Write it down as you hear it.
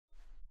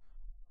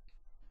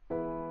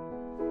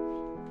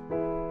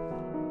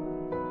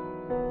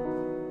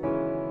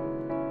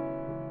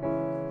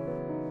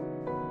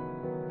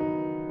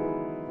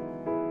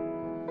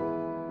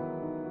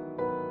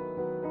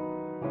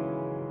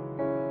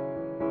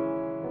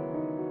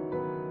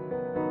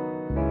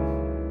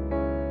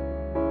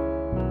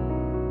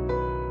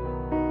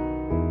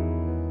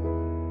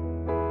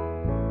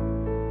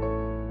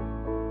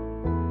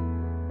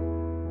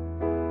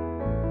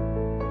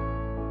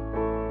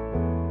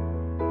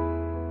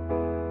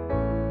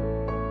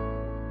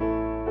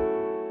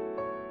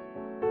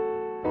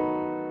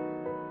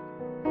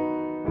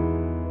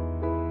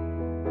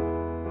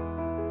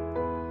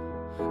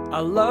I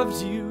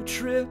loved you,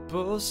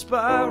 triple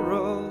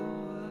spiral,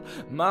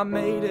 my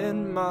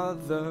maiden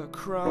mother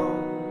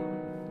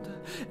crowned,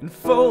 and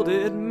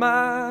folded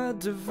my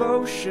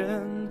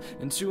devotion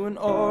into an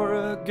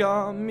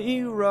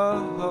origami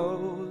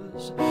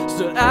rose.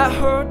 Stood at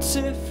her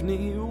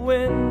Tiffany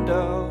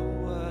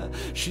window,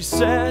 she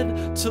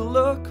said to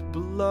look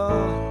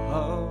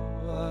below.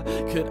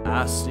 Could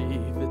I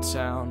see the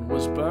town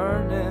was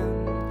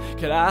burning?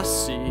 Could I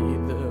see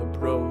the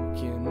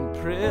broken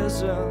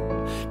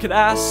prison? Could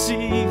I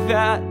see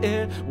that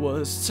it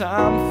was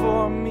time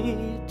for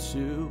me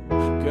to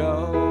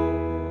go?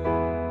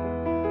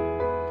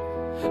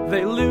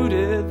 They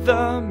looted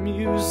the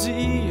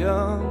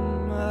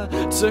museum,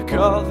 took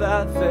all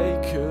that they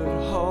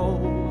could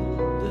hold.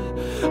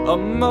 A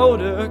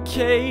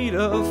motorcade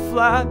of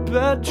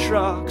flatbed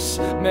trucks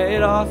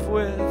made off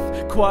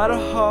with quite a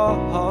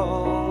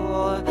haul.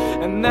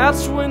 And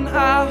that's when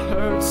I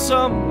heard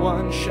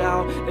someone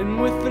shout, and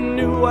with the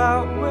new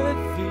out with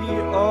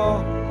the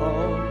old,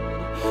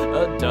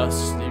 a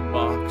dusty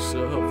box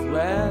of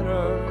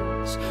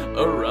letters,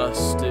 a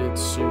rusted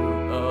suit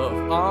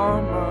of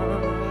armor,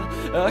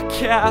 a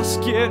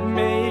casket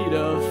made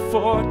of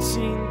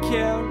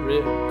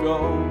 14-karat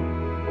gold.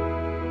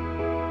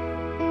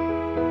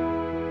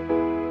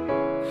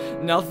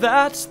 Now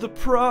that's the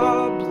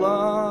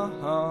problem,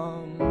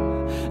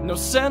 no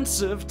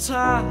sense of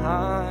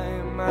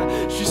time.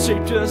 She's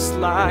shaped just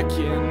like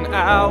an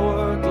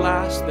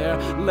hourglass there,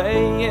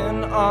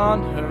 laying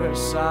on her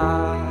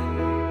side.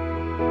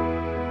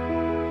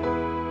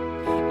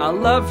 I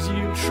loved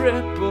you,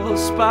 triple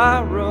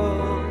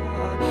spiral,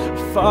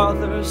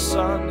 Father,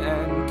 Son,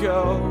 and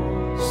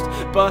Ghost,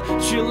 but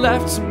you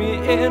left me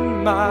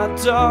in my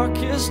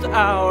darkest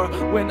hour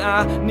when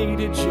I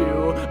needed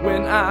you,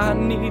 when I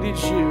needed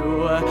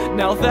you.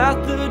 Now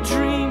that the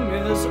dream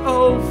is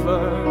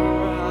over,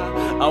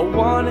 I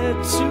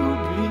wanted to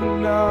be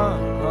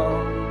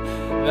known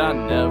that I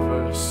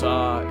never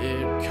saw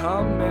it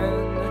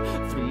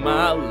coming through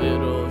my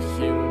little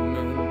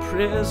human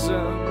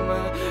prism.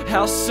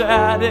 How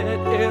sad it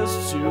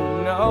is to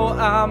know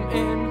I'm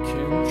in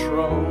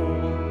control.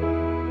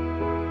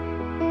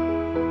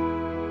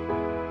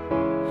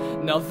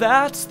 Now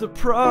that's the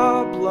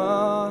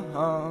problem,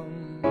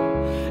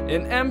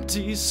 an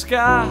empty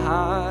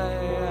sky.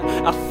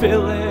 I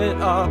fill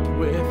it up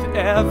with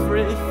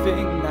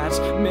everything that's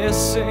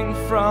missing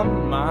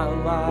from my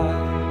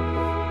life.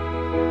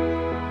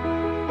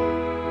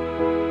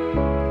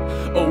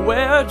 Oh,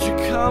 where'd you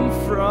come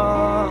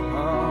from?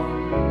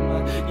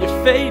 Your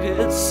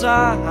faded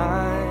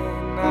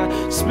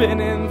sign,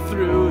 spinning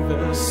through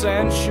the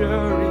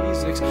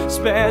centuries,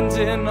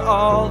 expanding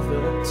all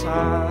the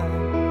time.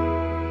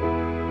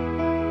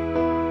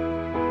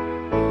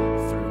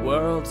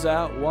 Worlds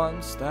at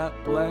once that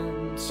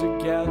blend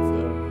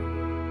together.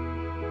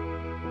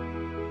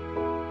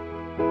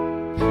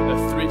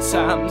 3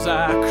 times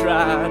I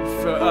cried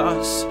for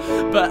us,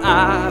 but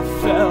I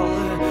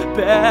felt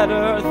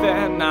better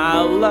than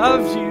I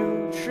loved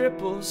you,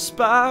 triple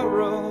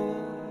spiral,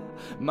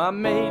 my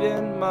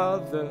maiden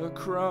mother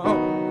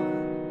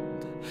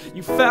crowned.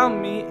 You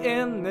found me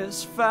in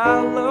this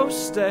fallow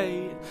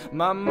state,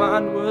 my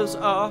mind was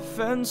off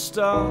and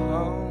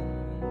stoned.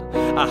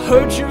 I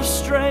heard your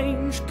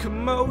strange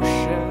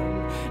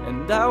commotion,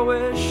 and I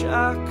wish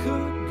I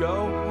could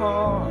go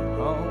home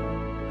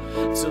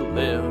to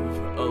live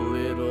a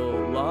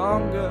little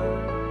longer,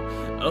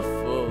 a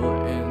full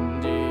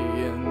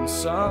Indian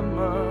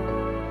summer,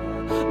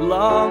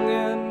 long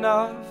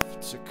enough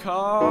to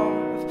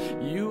carve